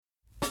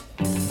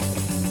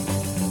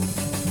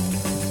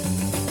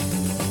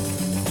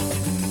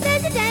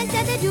a dance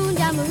that they're doing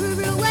down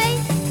Maroubra way.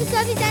 The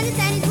Sophie's and the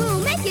Sandies will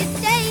make it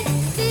stay.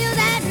 Feel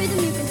that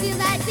rhythm, you can feel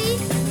that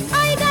beat.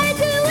 All you gotta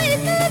do is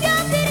move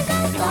your feet and go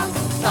stomp,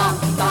 stomp,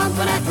 stomp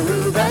on that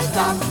Maroubra,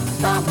 stomp,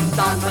 stomp,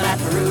 stomp on that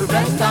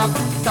Maroubra, stomp,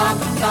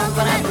 stomp, stomp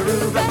on that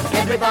Maroubra.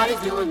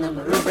 Everybody's doing the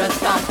Maroubra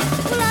stomp.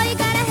 Well, all you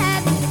gotta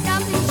have is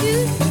stomping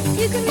shoes.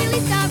 You can really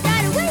stomp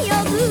right away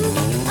your blues.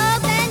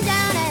 Up and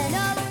down and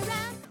all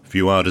around.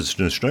 Few artists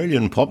in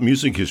Australian pop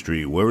music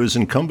history were as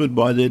encumbered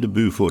by their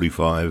debut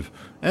 45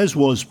 as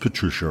was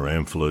Patricia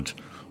Amphlett,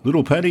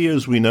 Little Patty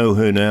as we know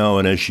her now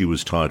and as she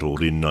was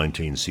titled in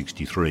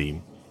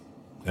 1963.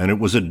 And it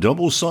was a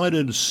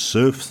double-sided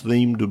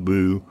surf-themed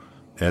debut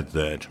at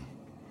that.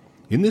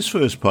 In this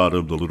first part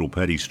of the Little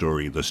Patty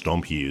story, The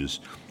Stomp Years,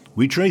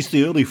 we trace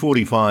the early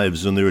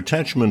 45s and their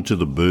attachment to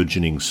the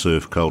burgeoning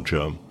surf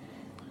culture.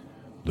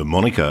 The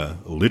moniker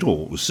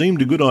Little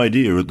seemed a good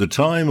idea at the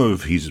time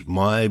of He's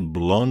My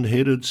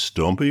Blonde-Headed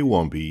Stompy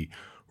Wompy,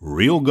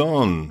 Real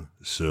Gone,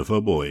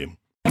 Surfer Boy.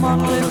 Come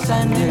on, little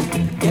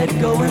Sandy, get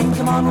going.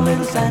 Come on,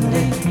 little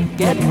Sandy,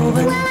 get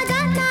moving. Well, I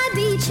got my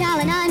beach towel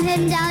and I'm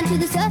heading down to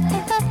the surf.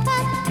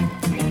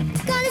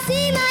 Gonna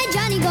see my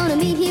Johnny, gonna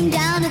meet him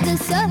down at the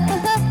surf.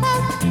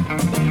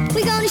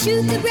 We're gonna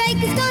shoot the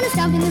breakers, gonna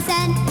stomp in the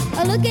sand.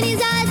 A look in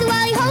his eyes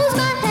while he holds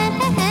my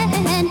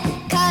hand.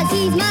 Cause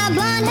he's my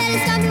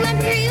blonde-headed stomping one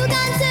real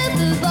gone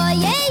surfer boy.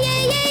 Yeah,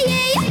 yeah, yeah,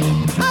 yeah,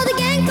 yeah. All the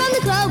gang from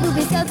the club will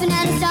be surfing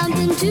and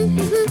stomping too.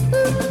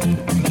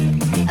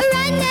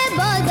 Riding their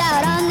boards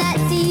out on that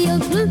sea of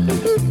blue.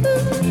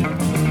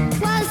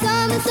 While the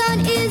summer sun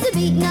is a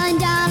beating on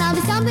down, I'll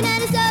be stomping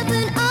and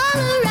surfing all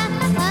around.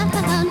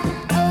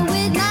 Oh,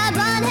 with my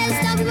blonde head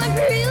stomping one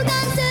real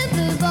gone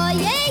surfer boy.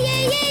 Yeah,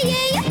 yeah, yeah,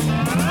 yeah, yeah.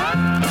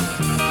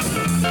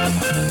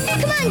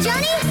 Come on,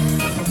 Johnny.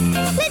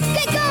 Let's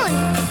get going.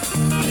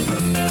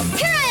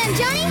 Here I am,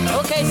 Johnny.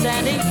 Okay,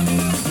 Sandy.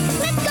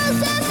 Let's go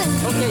surfing.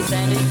 Okay,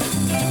 Sandy.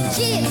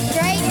 Gee, it's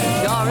great.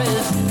 Sure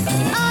is.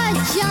 Oh,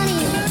 Johnny.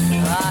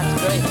 That's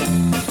great.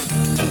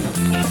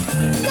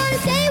 Gonna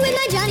stay with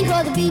my Johnny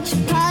for the beach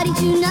party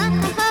tonight.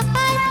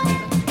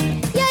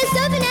 Yeah,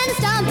 surfing and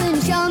stomping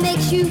sure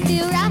makes you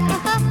feel right.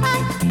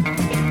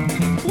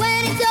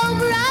 When it's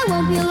over, I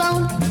won't be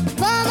alone.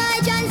 For my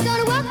Johnny's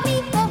gonna walk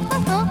me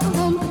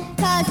home.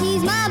 Cause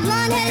he's my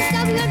blonde-headed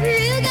stomping one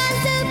real gone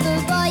surfer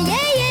boy.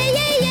 Yeah, yeah,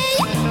 yeah, yeah,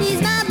 yeah.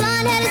 He's my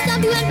blonde-headed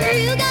stomping one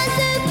real gone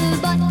surfer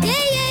boy.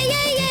 Yeah, yeah,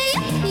 yeah, yeah,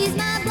 yeah. He's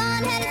my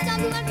blonde-headed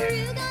stomping one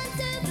real gone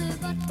surfer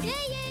boy.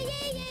 Yeah, yeah,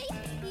 yeah, yeah,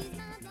 yeah. He's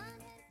my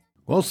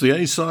blonde-headed. Whilst the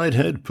A-side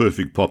had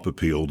perfect pop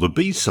appeal, the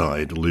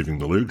B-side, leaving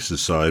the lyrics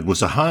aside,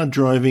 was a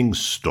hard-driving,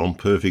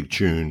 stomp-perfect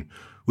tune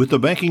with the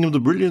backing of the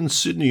brilliant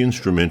Sydney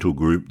instrumental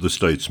group The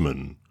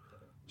Statesmen.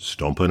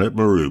 Stompin' at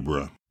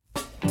Maroubra.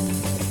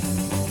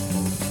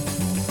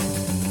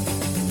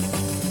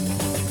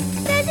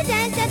 There's a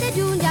dance that they're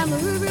doing down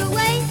Maroubra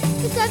way.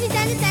 The Sophie's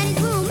and the Sandies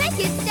will make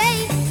it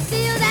stay.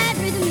 Feel that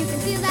rhythm, you can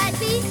feel that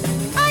beat.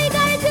 All you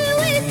gotta do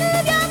is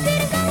move your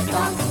feet and go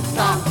Stomp,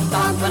 stomp,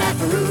 stomp on that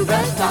Maroubra,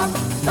 stomp,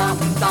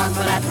 stomp, stomp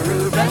on that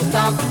Maroubra,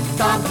 stomp,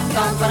 stomp,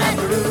 stomp on that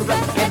Maroubra.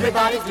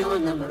 Everybody's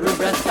doing the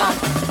Maroubra stomp.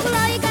 Well,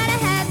 all you gotta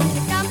have is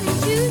stomping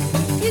shoes.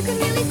 You can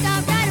really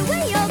stomp right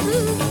away your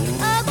blues.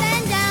 Up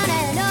and down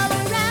and all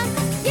around.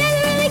 Yeah,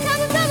 they're really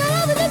coming from all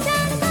over the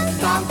town.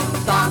 Stomp,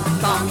 stomp,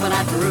 stomp on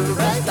that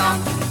Maroubra, stomp,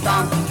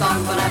 stomp,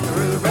 stomp on that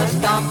Maroubra,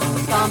 stomp,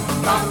 stomp,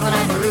 stomp on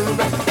that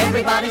Maroubra.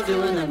 Everybody's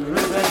doing the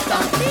Maroubra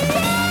stomp.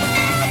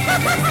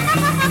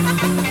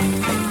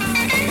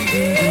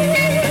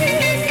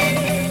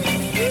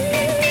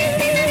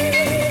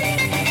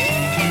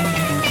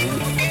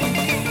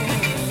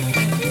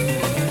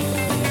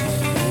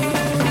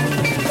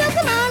 So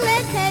come on,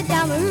 let's head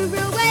down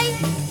Maroubra way.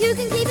 You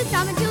can keep it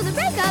stomping till the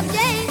break of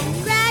day.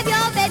 Grab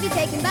your baby,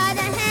 take him by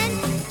the hand.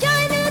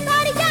 Join the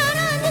party down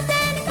on the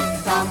sand.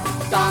 Stomp,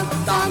 stomp,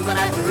 stomp on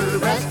that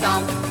Maroubra,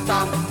 stomp,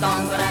 stomp,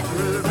 stomp on that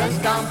Maroubra,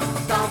 stomp,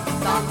 stomp,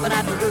 stomp on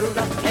that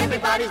Maroubra.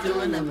 Everybody's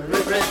doing the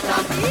Maroubra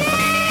stomp.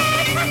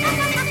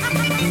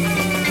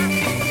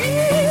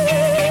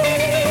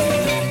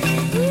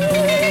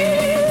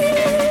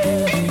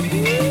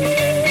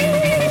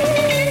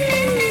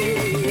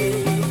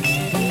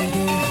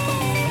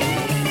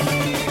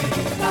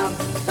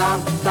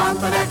 Stomp,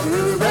 stomp on that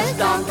Maroubra,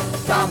 stomp,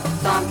 stomp,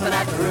 stomp on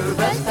that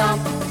Maroubra,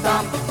 stomp,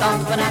 stomp,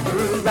 stomp on that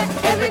Maroubra.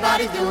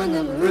 Everybody's doing the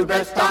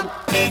Maroubra stomp.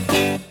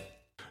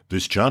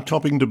 This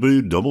chart-topping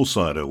debut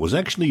double-sider was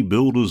actually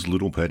billed as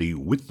Little Patty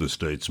with the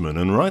Statesmen,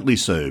 and rightly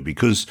so,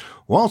 because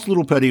whilst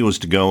Little Patty was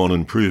to go on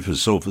and prove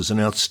herself as an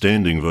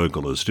outstanding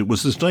vocalist, it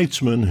was the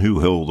Statesmen who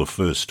held the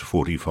first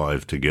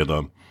 45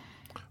 together.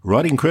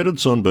 Writing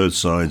credits on both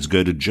sides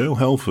go to Joe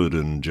Halford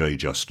and Jay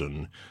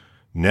Justin.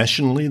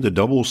 Nationally, the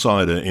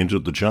double-sider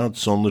entered the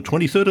charts on the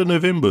 23rd of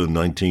November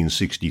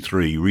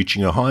 1963,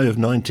 reaching a high of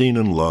 19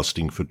 and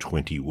lasting for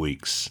 20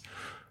 weeks.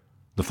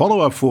 The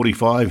follow-up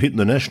 45 hit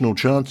the national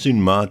charts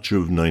in March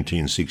of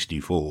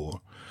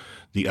 1964,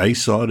 the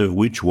A-side of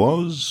which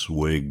was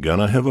We're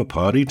Gonna Have a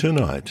Party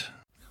Tonight.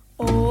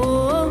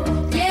 Oh,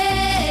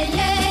 yeah,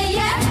 yeah,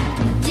 yeah.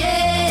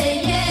 Yeah,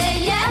 yeah,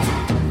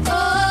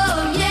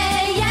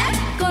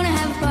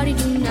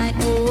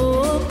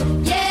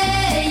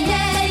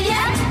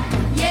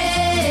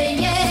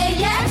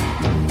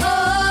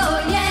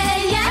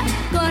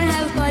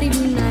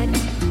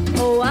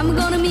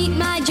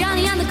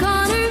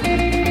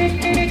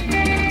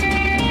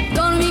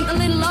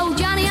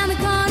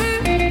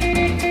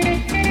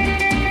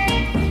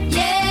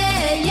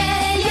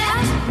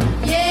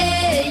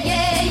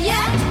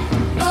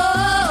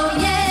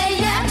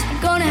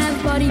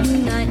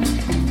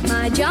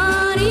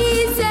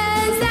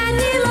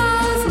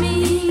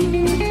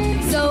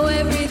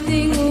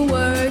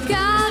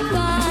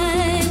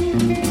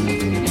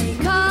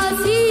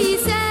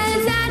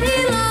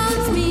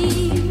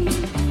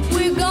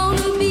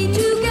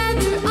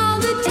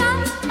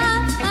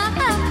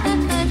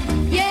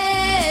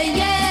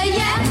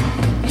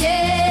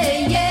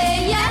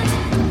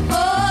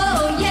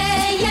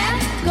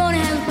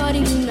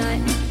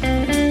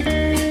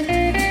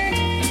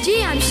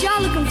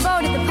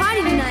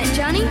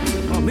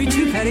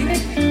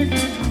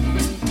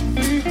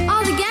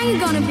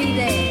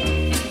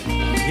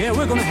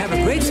 We're gonna have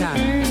a great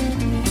time.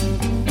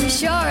 We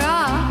sure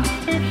are.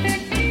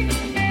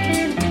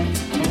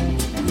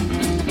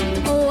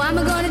 Oh, I'm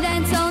gonna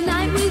dance all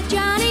night with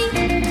Johnny.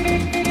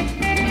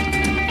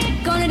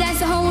 Gonna dance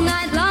the whole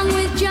night long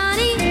with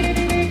Johnny.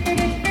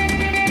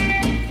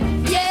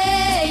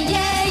 Yeah,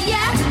 yeah,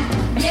 yeah.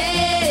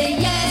 Yeah,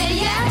 yeah,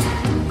 yeah.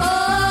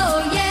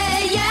 Oh, yeah,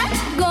 yeah.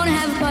 Gonna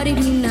have a party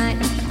tonight.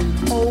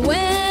 Oh,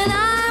 when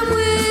I'm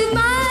with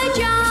my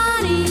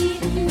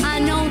Johnny, I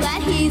know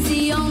that he's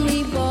the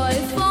only boy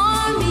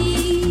for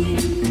me.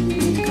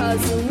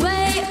 'Cause the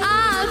way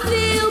I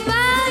feel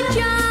about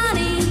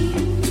Johnny,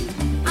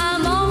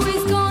 I'm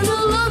always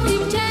gonna love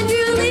him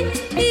tenderly.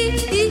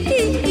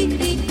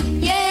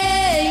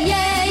 Yeah,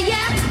 yeah,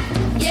 yeah.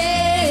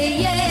 Yeah,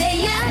 yeah,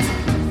 yeah.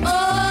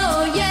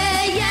 Oh,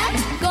 yeah, yeah.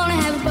 Gonna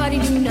have a party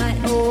tonight.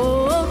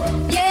 Oh,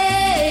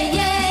 yeah,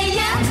 yeah,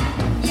 yeah.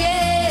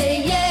 Yeah,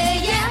 yeah,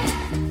 yeah.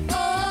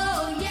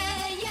 Oh,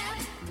 yeah, yeah.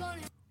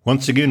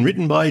 Once again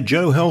written by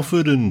Joe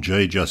Halford and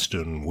Jay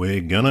Justin.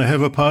 We're gonna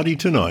have a party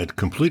tonight,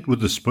 complete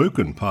with the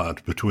spoken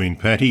part between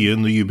Patty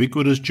and the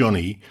ubiquitous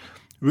Johnny,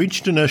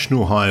 reached a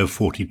national high of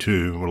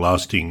 42,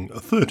 lasting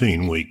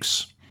 13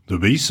 weeks. The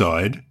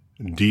B-side,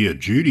 Dear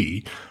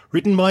Judy,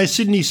 written by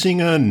Sydney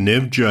singer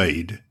Nev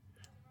Jade,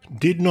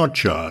 did not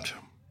chart,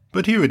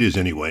 but here it is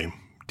anyway.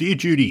 Dear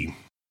Judy.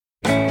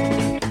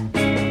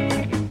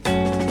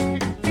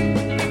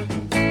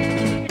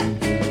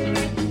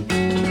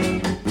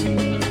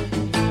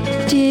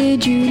 Dear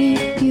Judy,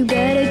 you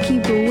better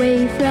keep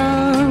away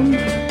from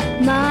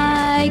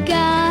my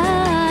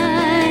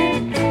guy.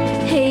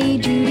 Hey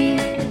Judy,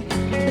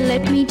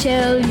 let me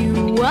tell you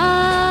why.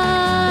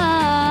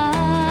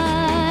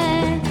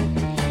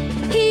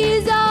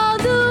 He's all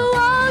the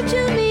world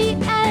to me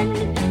and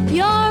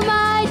you're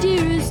my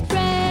dearest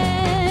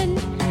friend.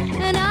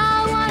 And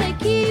I want to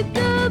keep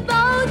the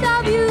both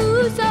of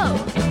you, so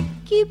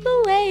keep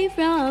away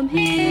from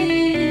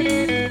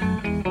him.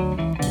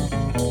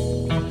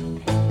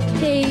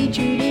 Hey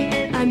Judy,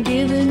 I'm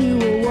giving you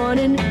a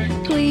warning.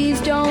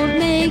 Please don't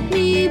make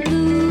me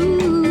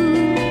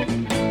blue.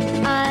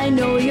 I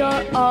know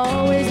you're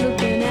always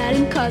looking at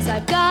him 'cause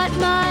I've got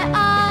my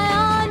eye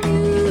on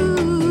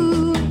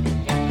you.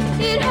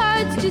 It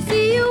hurts to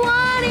see you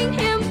wanting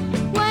him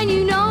when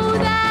you know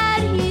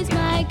that he's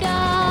my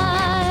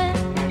guy.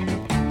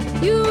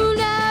 You'll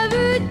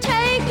never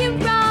take him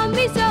from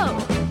me, so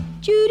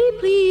Judy,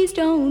 please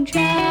don't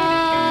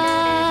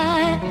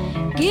try.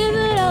 Give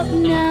it up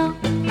now.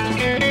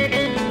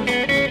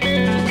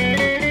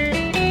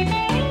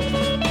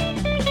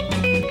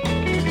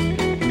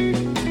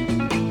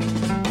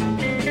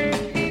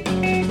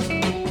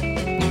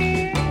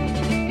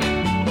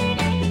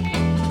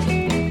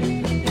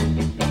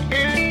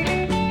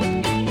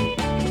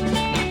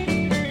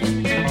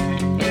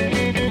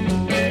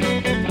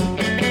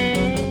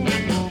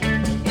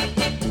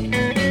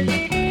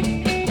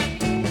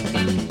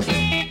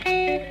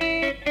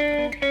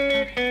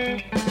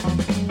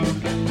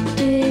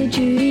 Dear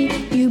Judy,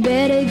 you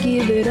better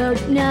give it up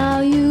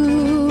now,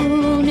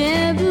 you'll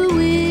never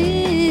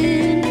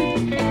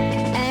win.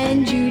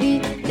 And Judy,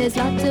 there's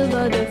lots of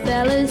other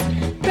fellas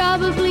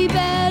probably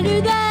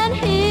better than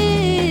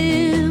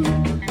him.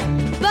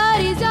 But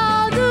he's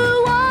all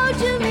the world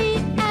to me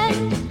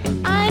and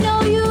I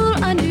know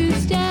you'll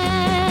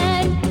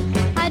understand.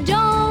 I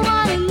don't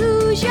want to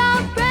lose your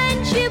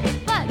friendship,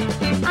 but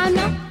I'm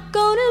not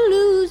gonna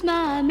lose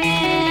my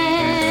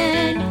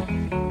man.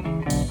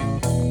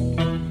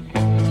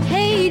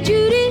 Hey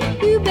Judy,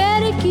 you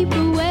better keep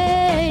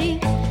away.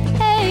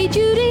 Hey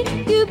Judy,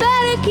 you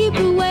better keep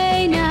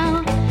away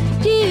now.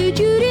 Dear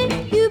Judy,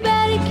 you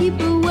better keep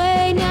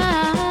away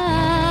now.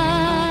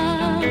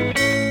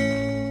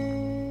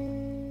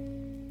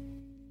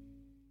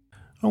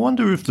 I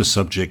wonder if the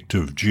subject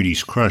of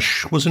Judy's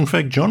crush was in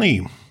fact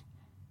Johnny.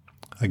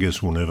 I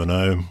guess we'll never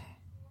know.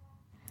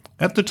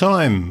 At the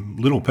time,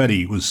 Little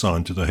Patty was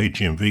signed to the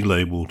HMV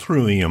label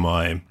through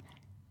EMI.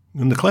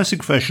 In the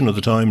classic fashion of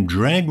the time,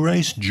 Drag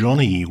Race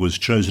Johnny was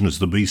chosen as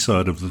the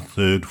B-side of the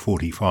third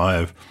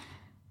 45,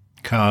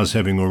 Cars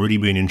having already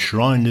been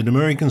enshrined in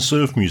American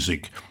surf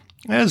music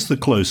as the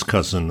close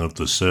cousin of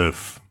the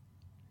surf.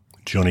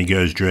 Johnny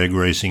Goes Drag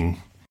Racing.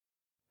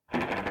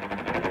 Johnny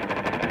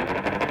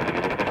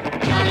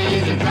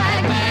is a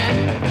drag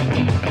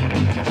man.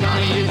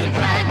 Johnny is a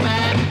drag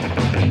man.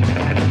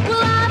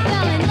 Well, I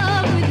fell in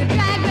love with the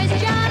drag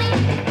race Johnny,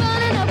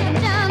 running up and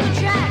down the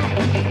track.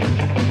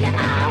 Yeah,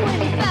 I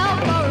went and fell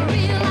for a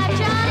real life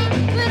Johnny,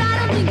 but I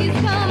don't think he's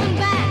coming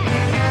back.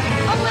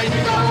 Oh, where'd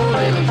you go,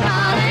 little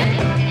Johnny?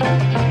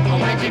 Oh,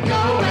 where'd you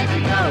go, where'd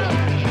you go?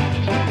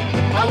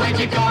 Oh, where'd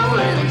you go,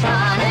 little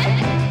Johnny?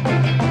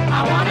 I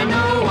wanna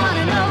know,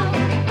 wanna know.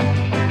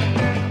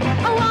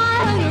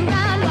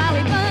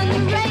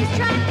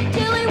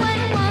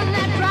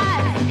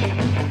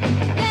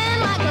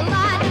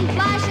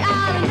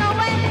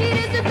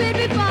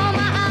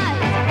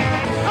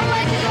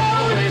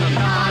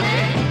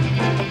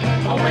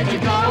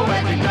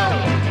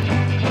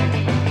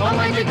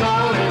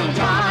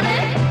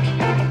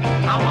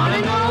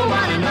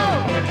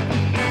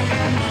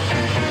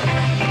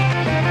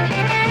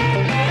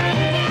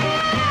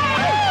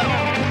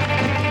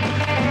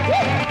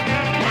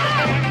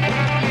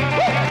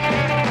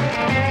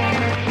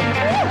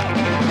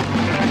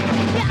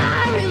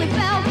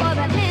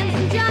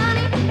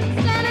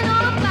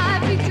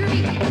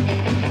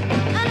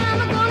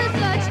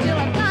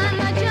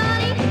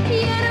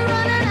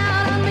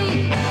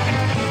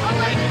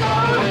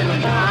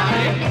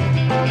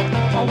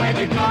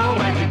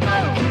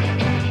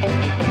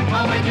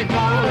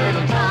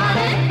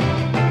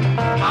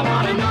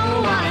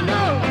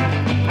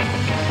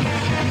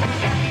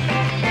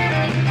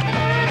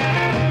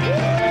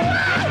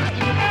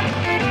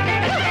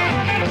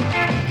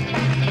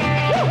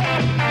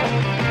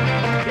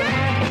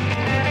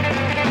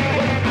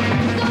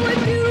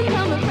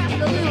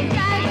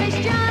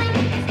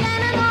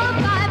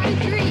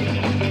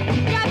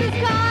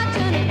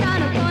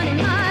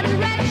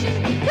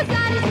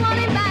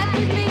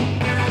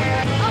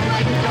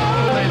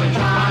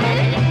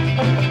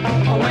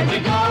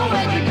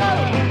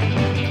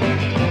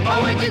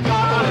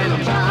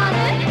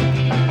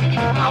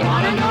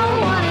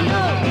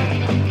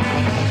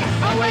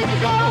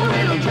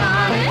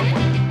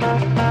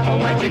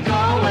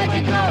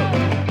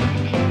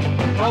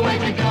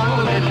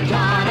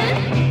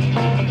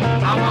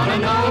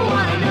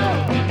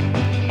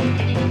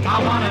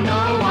 wanna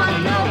know,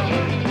 wanna know.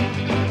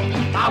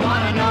 I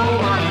wanna know,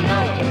 wanna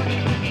know.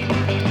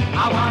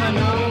 I wanna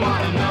know,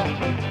 wanna know.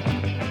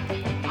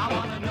 I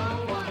wanna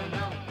know, wanna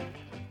know.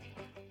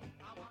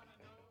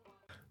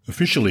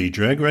 Officially,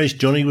 Drag Race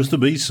Johnny was the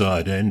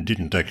B-side and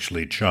didn't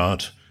actually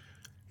chart.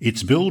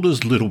 It's billed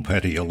as Little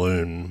Patty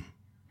alone.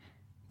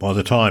 By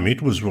the time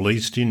it was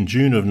released in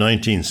June of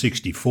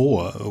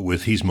 1964,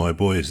 with He's My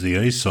Boy as the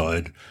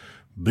A-side,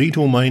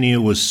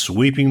 Beatlemania was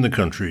sweeping the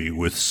country,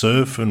 with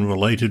surf and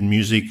related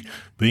music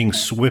being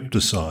swept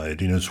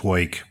aside in its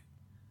wake.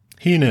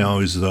 Here now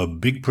is the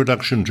big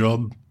production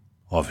job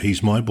of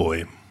He's My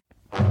Boy.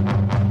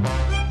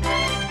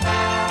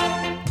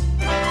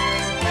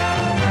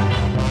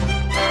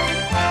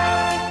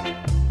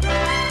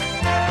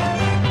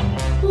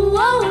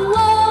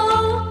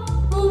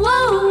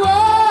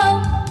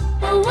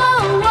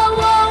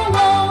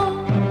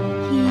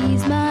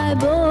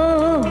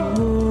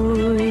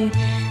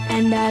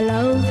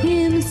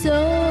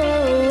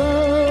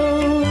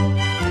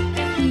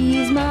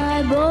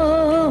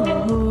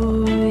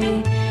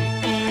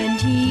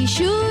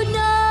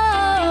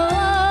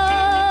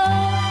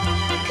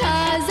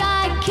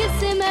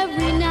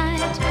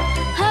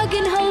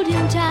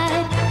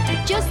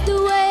 Just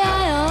the way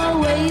I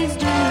always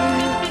do.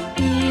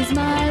 He's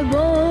my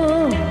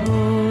boy,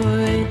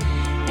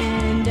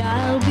 and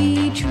I'll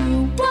be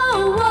true.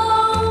 Whoa,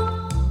 whoa,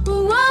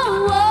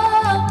 whoa,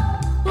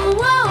 whoa,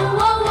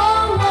 whoa,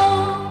 whoa, whoa.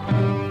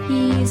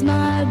 He's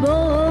my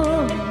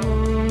boy.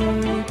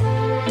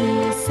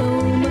 He's so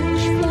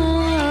much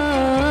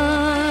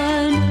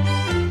fun.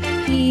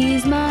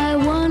 He's my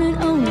one and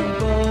only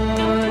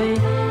boy.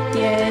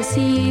 Yes,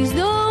 he's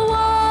the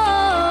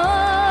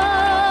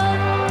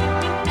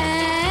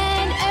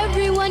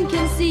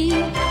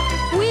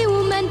we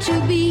were meant to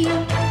be,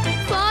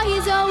 for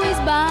he's always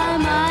by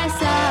my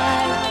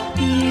side.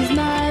 He's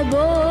my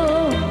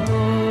boy,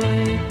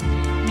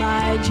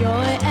 my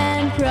joy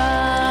and pride.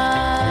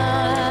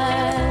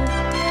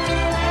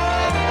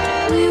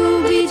 We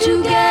will be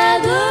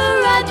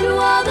together right through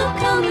all the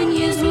coming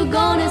years. We're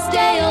gonna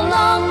stay a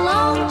long,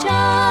 long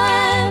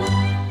time.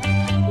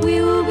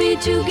 We will be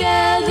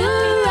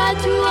together right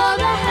through all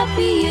the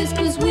happy years,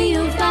 'cause we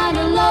have found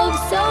a love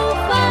so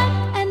fine.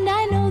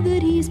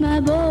 He's my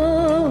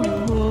boy,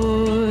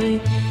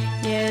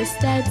 yes,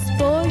 that's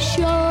for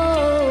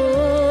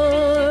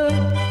sure.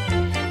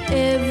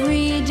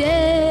 Every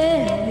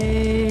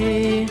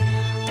day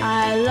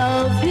I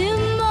love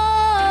him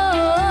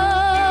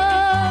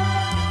more.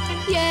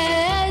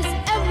 Yes,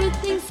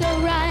 everything's so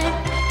right.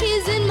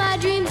 He's in my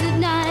dreams at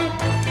night,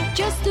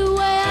 just the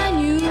way I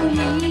knew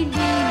he'd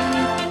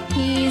be.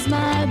 He's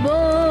my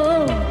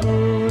boy,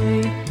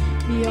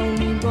 the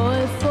only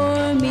boy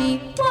for me.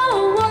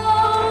 Whoa, whoa.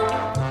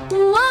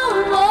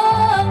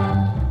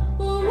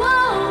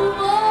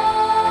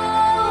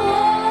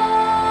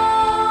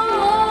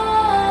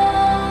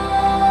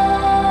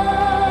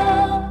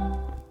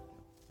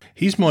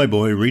 He's My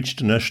Boy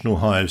reached a national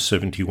high of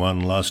 71,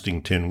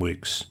 lasting 10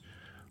 weeks.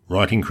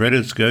 Writing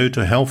credits go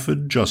to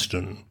Halford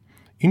Justin.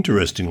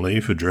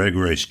 Interestingly, for Drag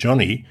Race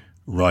Johnny,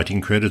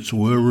 writing credits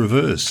were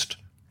reversed.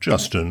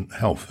 Justin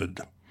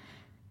Halford.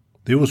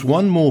 There was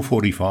one more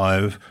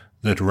 45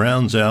 that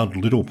rounds out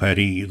Little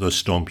Patty the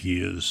Stomp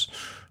Years.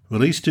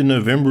 Released in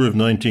November of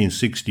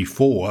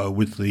 1964,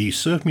 with the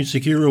surf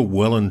music era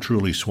well and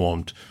truly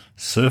swamped,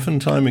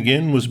 Surfin' Time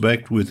Again was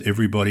backed with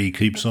Everybody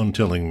Keeps On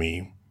Telling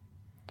Me.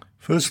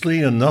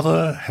 Firstly,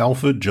 another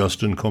Halford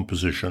Justin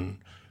composition,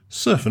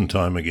 Surfin'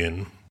 Time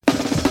Again.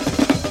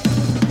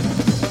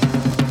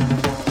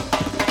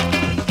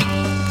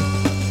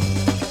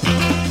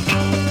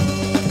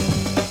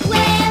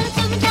 Well,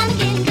 surfing time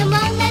again, come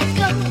on, let's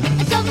go.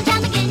 Surfing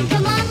time again,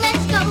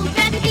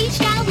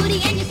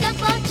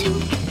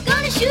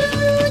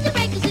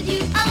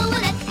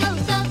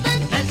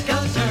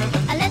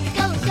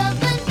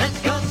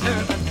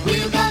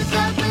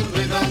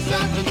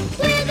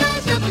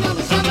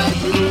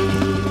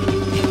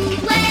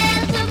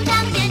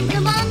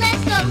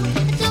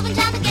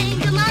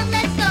 come on.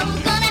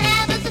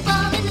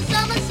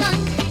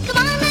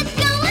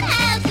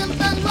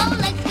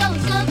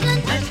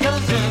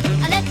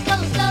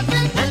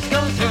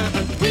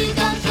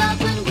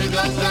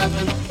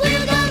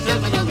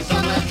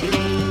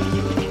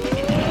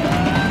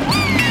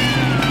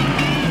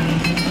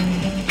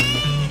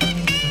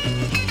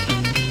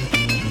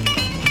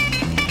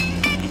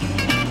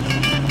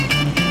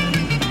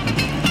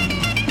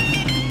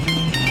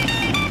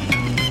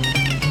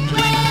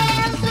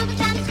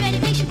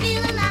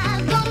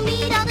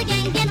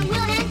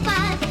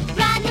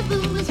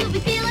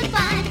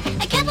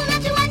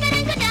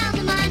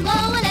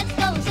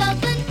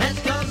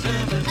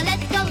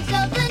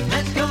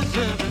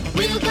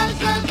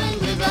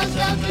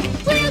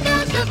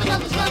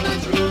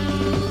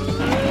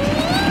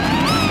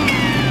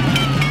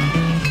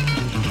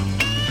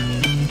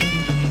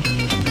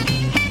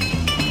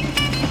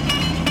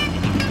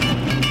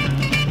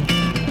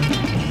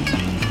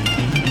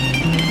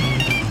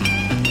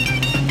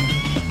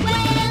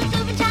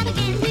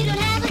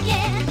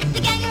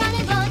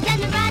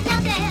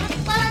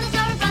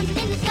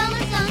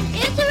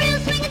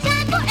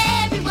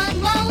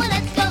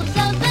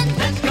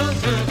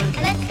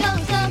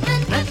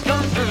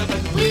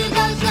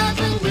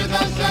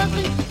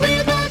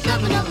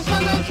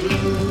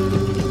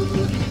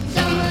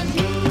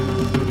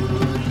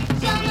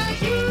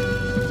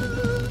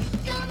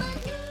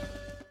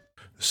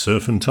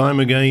 Surfin' Time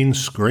Again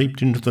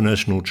scraped into the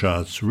national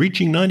charts,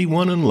 reaching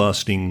 91 and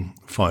lasting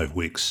 5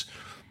 weeks.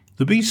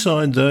 The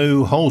B-side,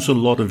 though, holds a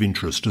lot of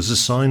interest as a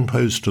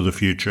signpost to the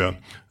future.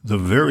 The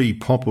very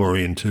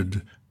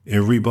pop-oriented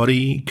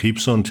Everybody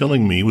Keeps On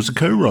Telling Me was a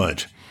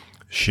co-write,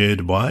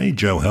 shared by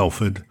Joe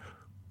Halford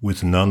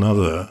with none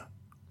other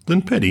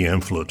than Patty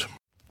Amphlett.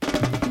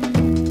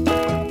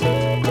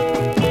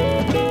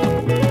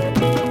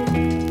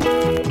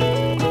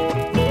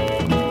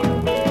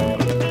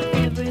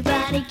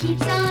 Everybody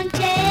keeps on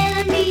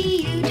telling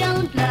me you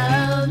don't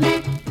love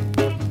me,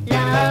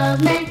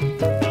 love me.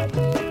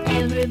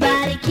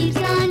 Everybody keeps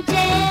on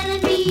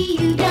telling me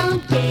you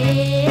don't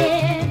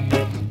care,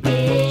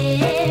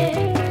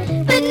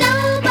 care. But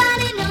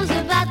nobody knows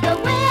about the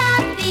way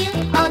I feel,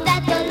 or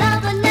that the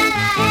love that I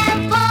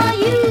have for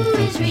you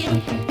is real.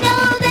 No,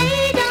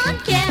 they don't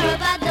care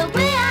about the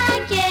way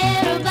I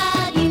care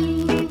about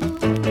you.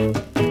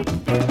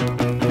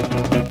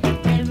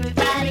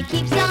 Everybody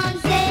keeps on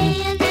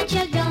saying that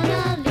you're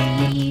gonna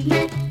leave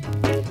me,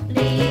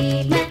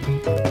 leave me.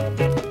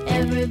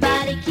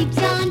 Everybody keeps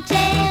on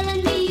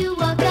telling me you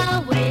walk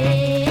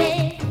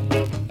away,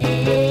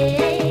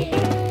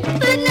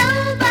 but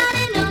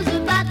nobody knows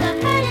about the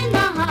hurt in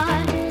my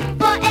heart.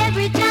 For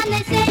every time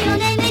they say your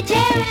name, they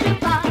tear it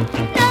apart.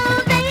 No,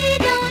 they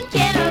don't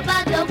care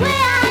about the way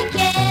I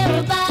care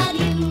about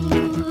you.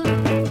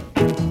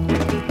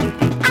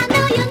 I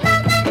know you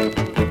love me,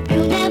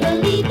 you'll never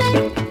leave me,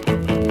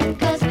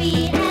 'cause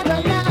we have a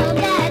love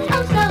that's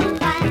oh so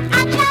fine. I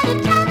try to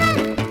tell them,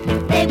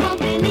 they won't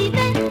believe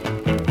it,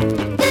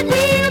 that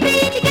we'll be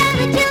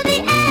together till the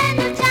end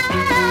of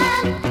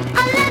time.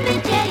 Oh, let me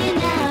tell you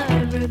now,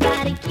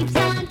 everybody keeps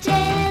on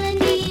telling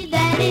me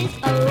that it's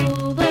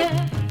over,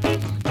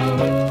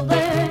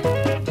 over.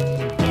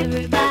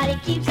 Everybody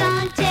keeps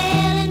on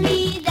telling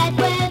me that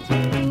we're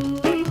through,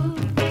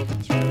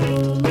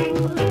 through.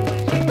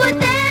 But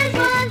there's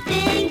one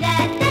thing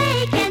that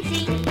they can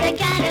see, the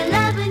kind of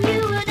loving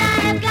you and I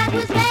have got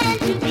was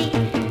meant to be.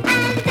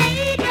 And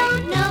they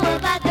don't know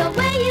about the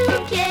way you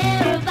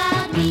care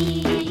about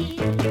me.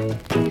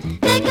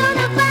 They're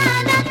gonna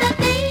find out that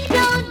they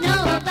don't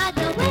know about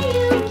the way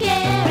you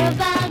care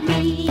about me.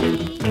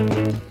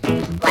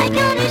 We're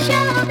gonna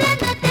show them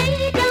that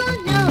they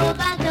don't know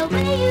about the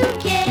way you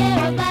care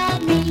about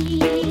me.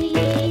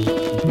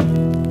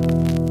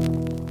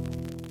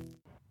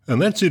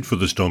 And that's it for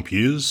the Stomp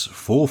Years.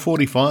 4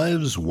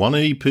 45s, 1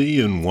 EP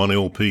and 1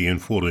 LP in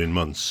 14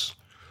 months.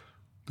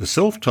 The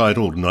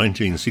self-titled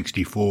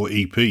 1964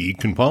 EP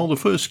compiled the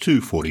first 2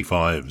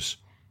 45s.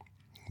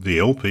 The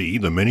LP,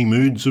 The Many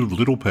Moods of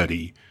Little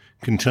Patty,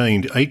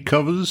 contained 8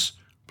 covers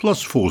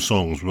plus 4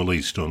 songs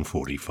released on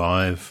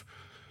 45.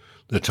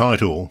 The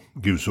title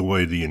gives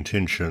away the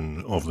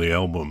intention of the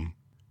album.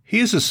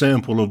 Here's a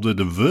sample of the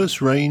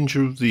diverse range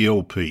of the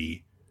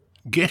LP.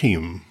 Get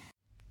Him.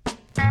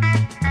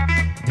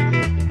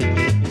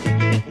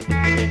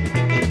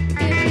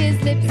 If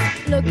his lips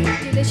look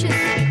delicious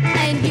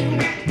and you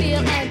feel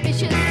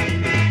ambitious,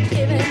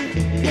 give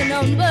him the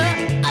number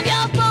of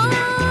your phone.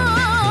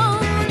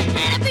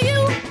 And if you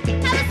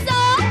have a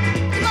soul,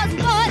 the most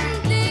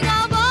important thing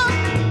of all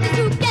is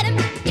to get him,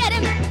 get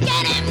him,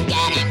 get him,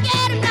 get him,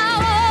 get him now.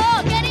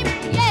 Oh, get him,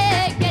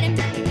 yeah, get him,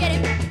 get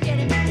him, get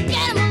him,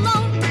 get him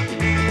alone.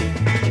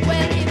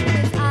 Well, if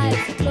his eyes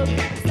look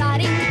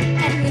exciting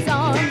and his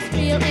arms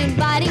feel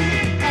inviting,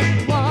 and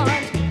you want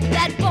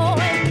that boy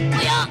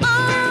for your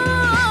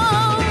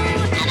own,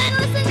 and then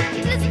listen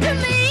to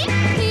me,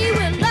 he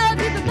will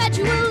love you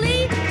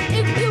perpetually.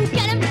 If you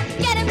get him,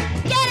 get him,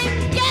 get him,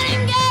 get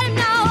him, get him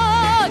now.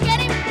 Oh, get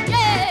him,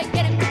 yeah,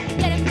 get him,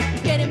 get him,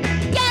 get him,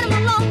 get him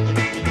alone.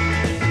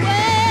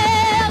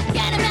 Well,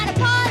 get him at a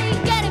party,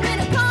 get him in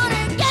a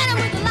corner, get him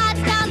with the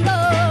lights down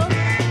low,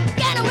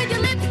 get him with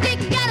your lipstick,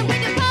 get him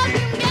with your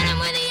perfume, get him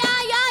with the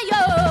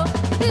yo.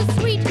 His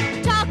sweet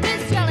talk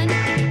is telling,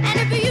 and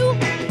if you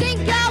think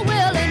you're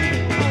willing,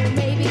 oh,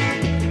 maybe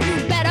you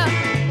better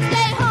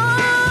stay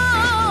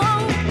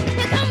home.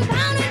 He'll come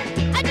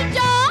pounding at your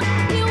door,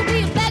 he'll be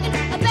begging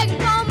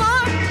for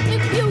more.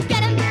 If you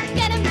get him,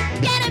 get him,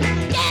 get him,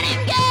 get him,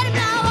 get him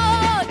now.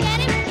 Oh, get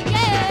him,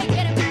 yeah,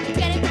 get him,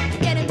 get him,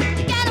 get him,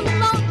 get him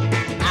alone.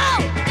 Oh,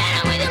 get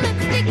him with your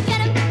lipstick, get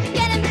him,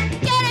 get him,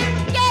 get him,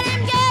 get him,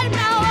 get him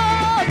now.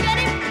 Oh, get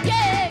him,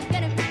 yeah,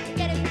 get him,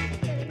 get him,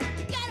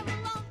 get him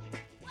alone.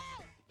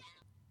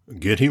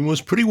 Get Him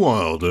was pretty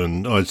wild,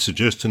 and I'd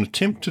suggest an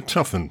attempt to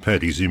toughen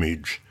Patty's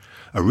image.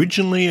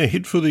 Originally a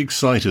hit for the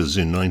Exciters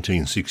in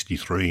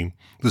 1963,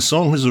 the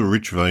song has a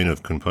rich vein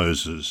of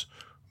composers.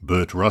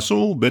 Burt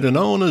Russell, better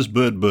known as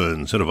Burt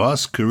Burns, had a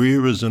vast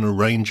career as an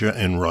arranger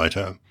and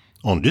writer.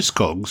 On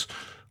Discogs,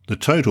 the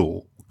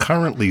total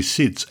currently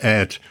sits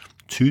at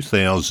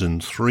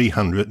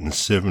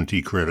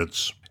 2,370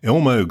 credits.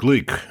 Elmo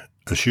Glick,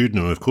 a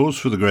pseudonym, of course,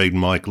 for the great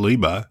Mike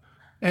Lieber,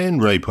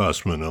 and Ray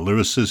Passman, a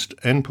lyricist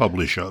and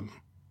publisher.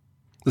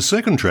 The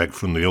second track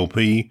from the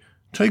LP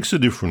takes a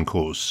different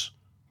course,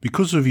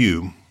 Because of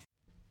You.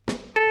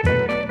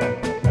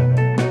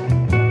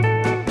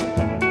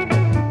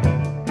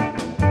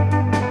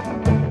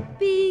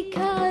 Because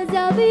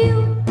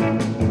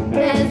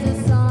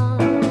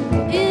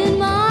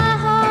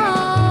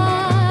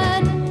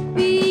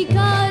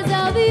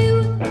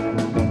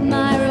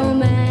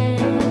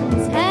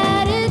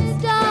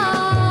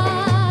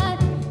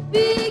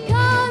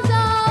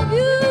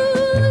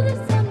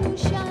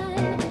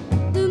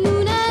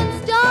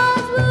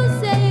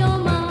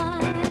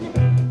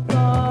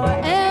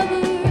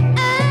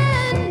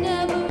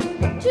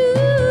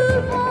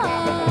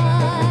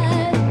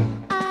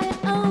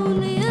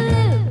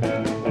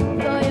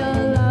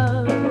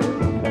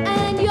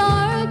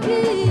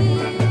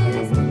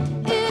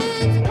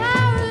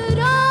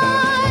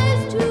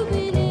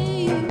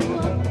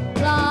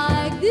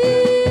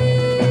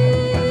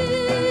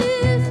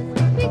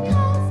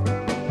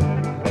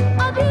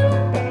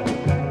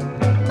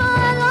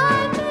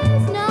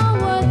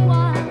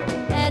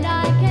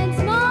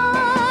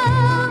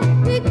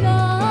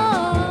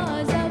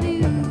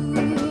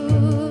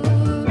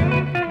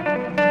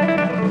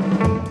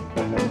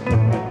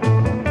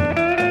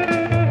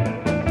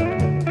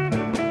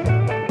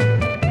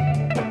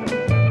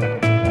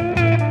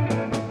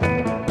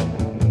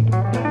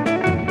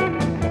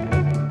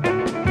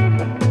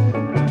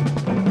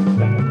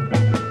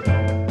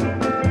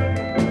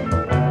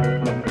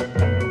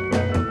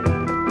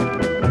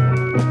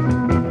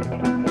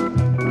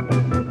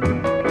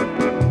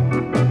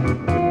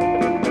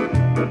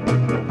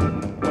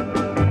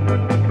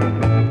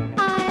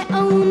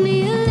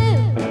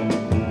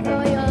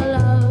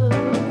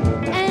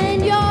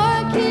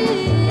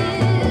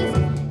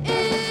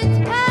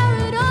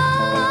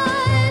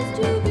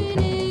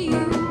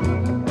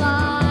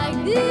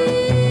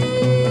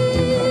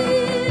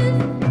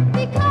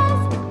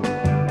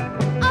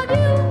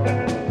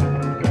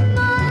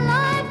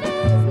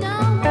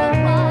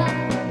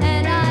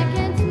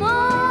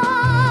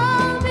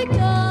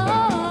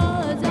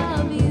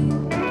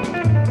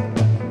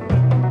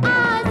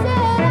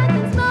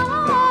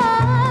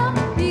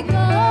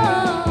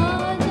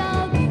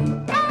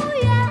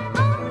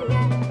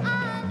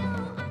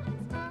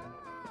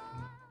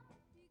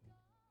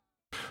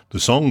The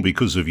song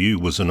Because of You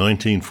was a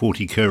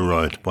 1940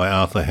 co-write by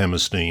Arthur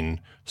Hammerstein,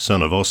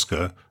 son of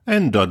Oscar,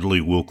 and Dudley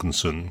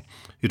Wilkinson.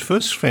 It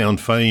first found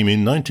fame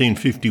in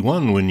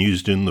 1951 when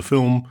used in the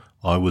film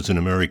I Was an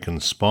American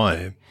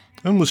Spy,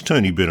 and was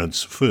Tony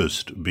Bennett's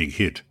first big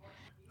hit.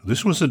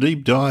 This was a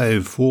deep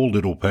dive for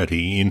Little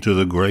Pattie into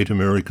the Great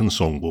American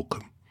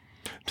Songbook.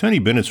 Tony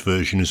Bennett's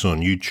version is on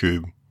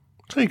YouTube.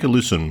 Take a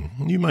listen,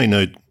 you may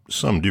note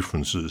some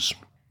differences.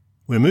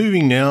 We're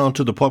moving now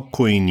to the Pop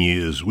Queen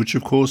years, which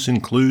of course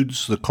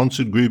includes the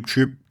concert group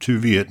trip to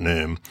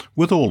Vietnam,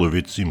 with all of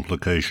its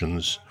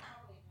implications.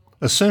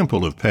 A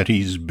sample of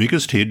Pattie's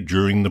biggest hit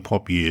during the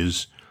pop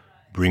years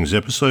brings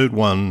episode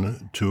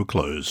 1 to a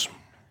close.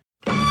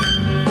 All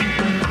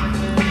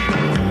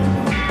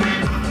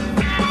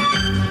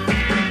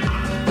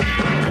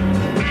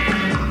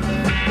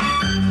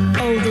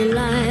the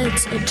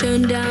lights are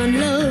turned down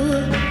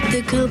low,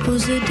 the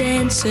couples are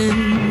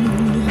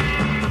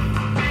dancing.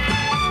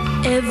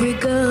 Every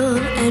girl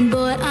and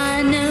boy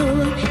I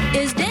know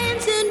is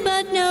dancing,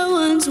 but no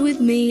one's with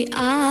me.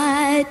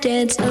 I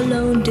dance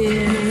alone,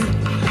 dear,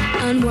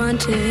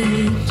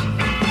 unwanted.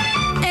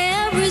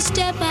 Every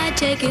step I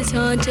take is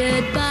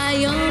haunted by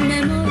your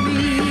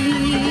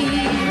memory.